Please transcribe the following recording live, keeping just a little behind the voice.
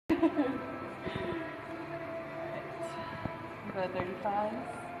Go 35.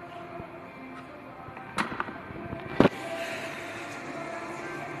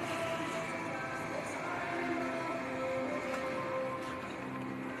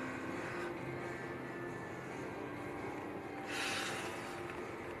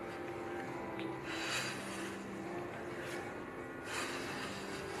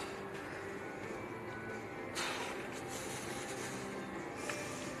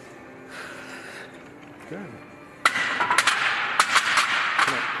 Good.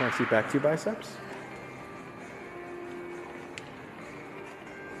 Can I see back to your biceps?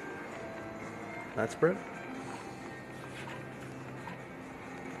 That's Britt.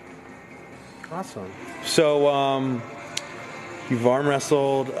 Awesome. So, you've arm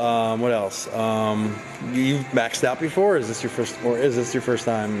wrestled. What else? You've maxed out before? Or is this your first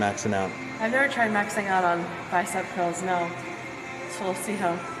time maxing out? I've never tried maxing out on bicep curls, no. So we'll see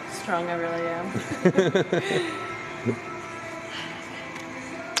how strong I really am.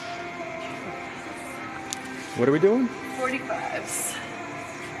 What are we doing? 45s.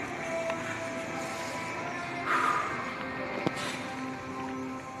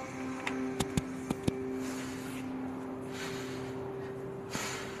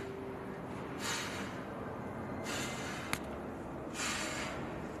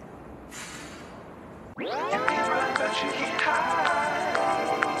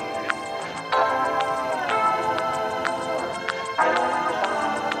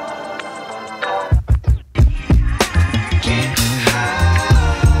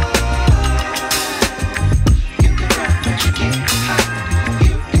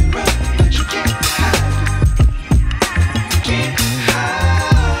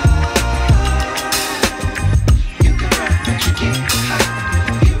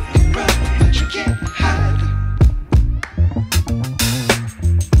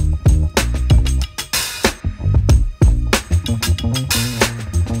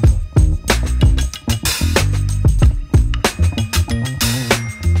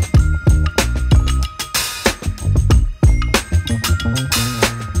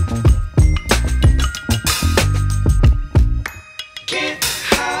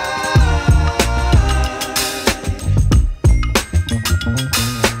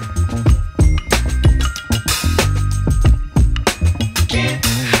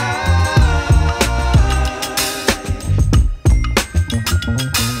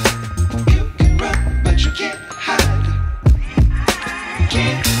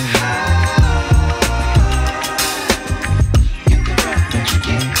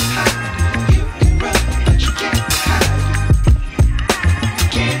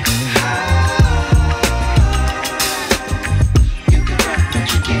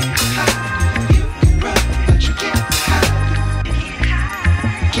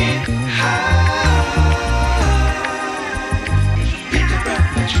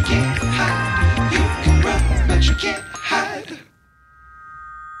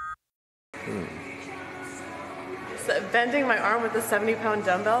 So bending my arm with a 70-pound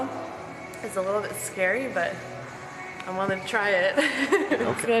dumbbell is a little bit scary, but I'm willing to try it. Okay.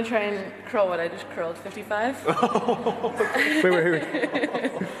 I'm just gonna try and curl what I just curled, 55. Wait.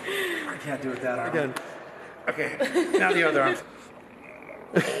 I can't do it that arm. Again. Okay, now the other arm.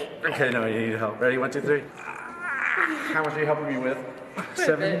 Okay, no, you need help. Ready? 1, 2, 3. How much are you helping me with?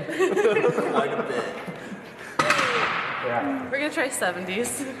 7? Quite a bit. Yeah. We're gonna try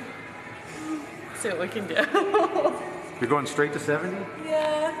 70s. See what we can do. You're going straight to 70?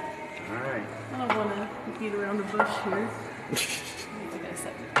 Yeah. All right. I don't want to beat around the bush here. I think I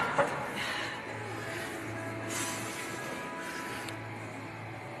said.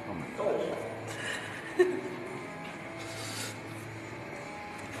 Oh my gosh.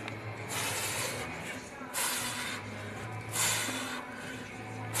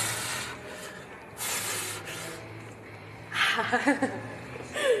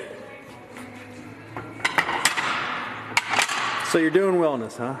 So you're doing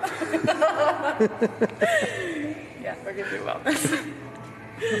wellness, huh? Yeah, we're gonna do wellness.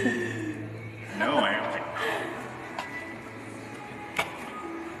 No, I am.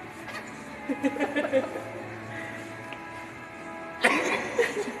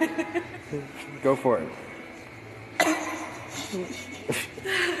 Go for it.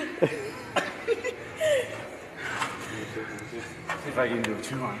 See if I can do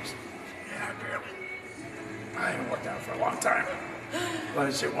 2 arms. Yeah, barely. I haven't worked out for a long time. Let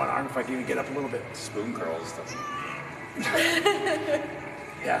me say 1 arm if I can even get up a little bit. Spoon curls.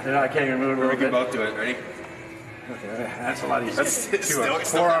 Yeah, I can't even move it a We little can bit. both do it. Ready? Okay, that's a lot easier. That's 2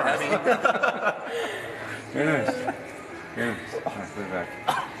 arms. 4 arms. Very nice. Very nice. All right, put it back.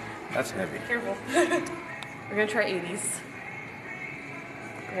 That's heavy. Careful. We're gonna try 80s.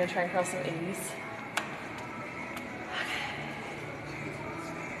 We're gonna try and curl some 80s.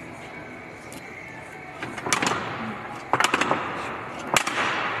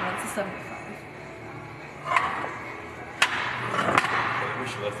 That's a 75. We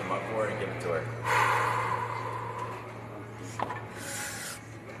should lift them up for her and give it to her.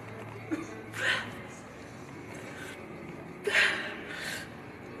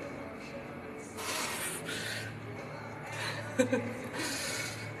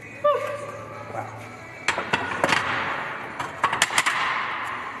 Wow.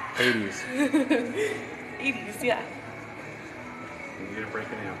 80s. 80s, yeah. You're gonna break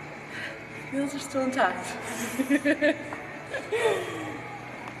it now. Wheels are still intact.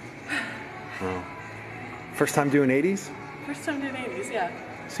 Wow. First time doing 80s? First time doing 80s, yeah.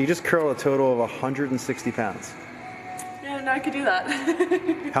 So you just curl a total of 160 pounds. Yeah, I know I could do that.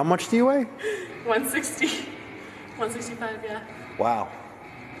 How much do you weigh? 160. 165, yeah. Wow.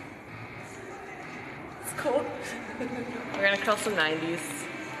 It's cool. We're gonna curl some 90s.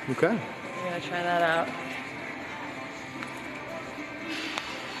 Okay. We're gonna try that out.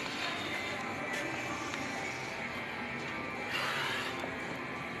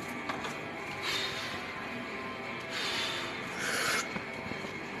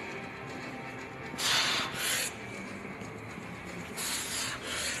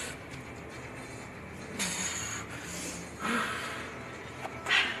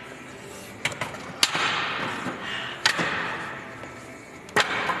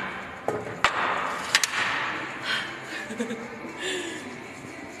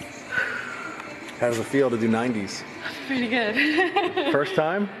 How does it feel to do 90s? Pretty good. First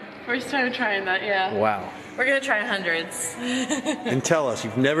time? First time trying that, yeah. Wow. We're gonna try 100s. And tell us,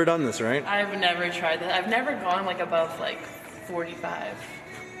 you've never done this, right? I've never tried that. I've never gone like above like 45.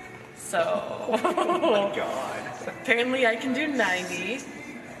 So. Oh my god. Apparently I can do 90.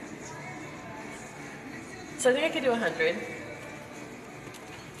 So I think I could do 100.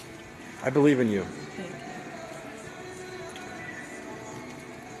 I believe in you. Thank you.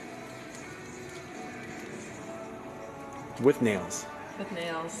 With nails. With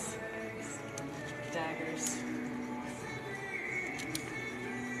nails. Daggers.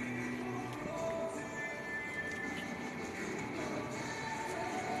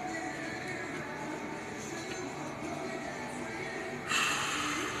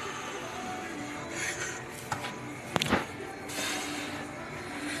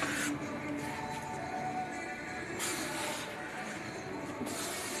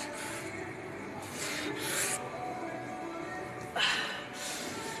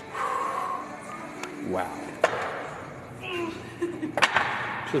 Wow.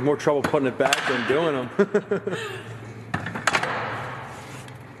 There's more trouble putting it back than doing them.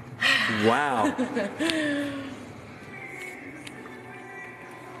 Wow.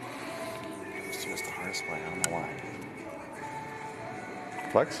 It's just the hardest way. I don't know why.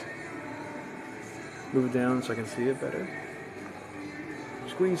 Flex. Move it down so I can see it better.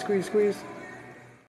 Squeeze, squeeze, squeeze.